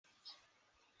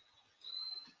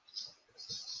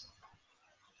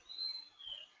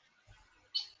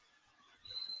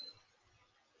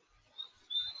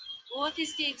What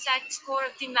is the exact score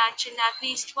of the match and at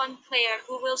least one player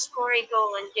who will score a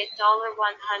goal and get $100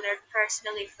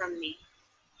 personally from me?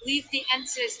 Leave the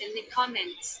answers in the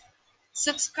comments.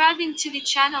 Subscribing to the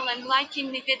channel and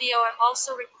liking the video are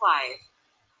also required.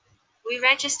 We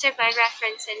register by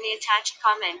reference in the attached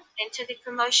comment, enter the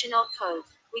promotional code.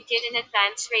 We get an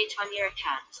advance rate on your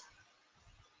account.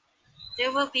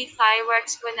 There will be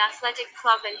fireworks when Athletic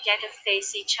Club and Getafe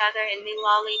face each other in the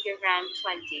La Liga Round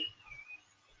 20.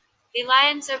 The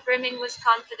Lions are brimming with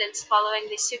confidence following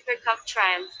the Super Cup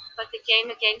triumph, but the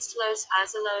game against Los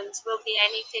Azulones will be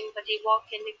anything but a walk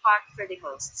in the park for the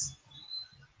hosts.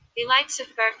 The likes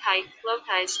of Berkay,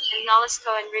 Lopez, and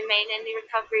Nolascoen remain in the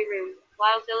recovery room,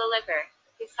 while Villalobos,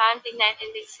 who found the net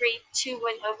in the 3-2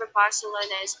 win over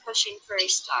Barcelona, is pushing for a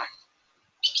start.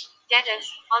 Getafe,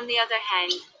 on the other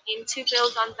hand, aim to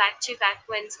build on back-to-back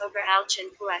wins over Elche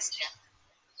and Huesca.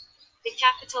 The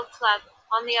capital club,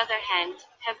 on the other hand,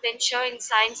 have been showing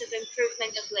signs of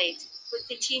improvement of late, with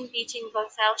the team beating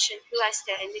both Elche and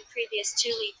Huesca in the previous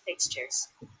two league fixtures.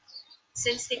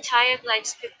 Since the tired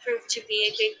legs could prove to be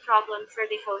a big problem for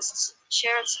the hosts,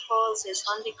 Sheriff's Falls is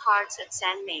on the cards at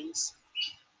San Mames.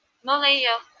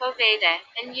 Moleo, Poveda,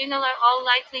 and Unil are all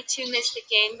likely to miss the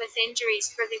game with injuries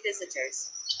for the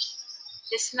visitors.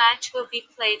 This match will be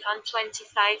played on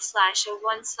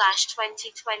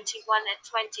 25/01/2021 at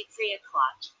 23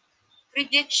 o'clock.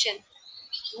 Prediction: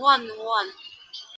 1-1.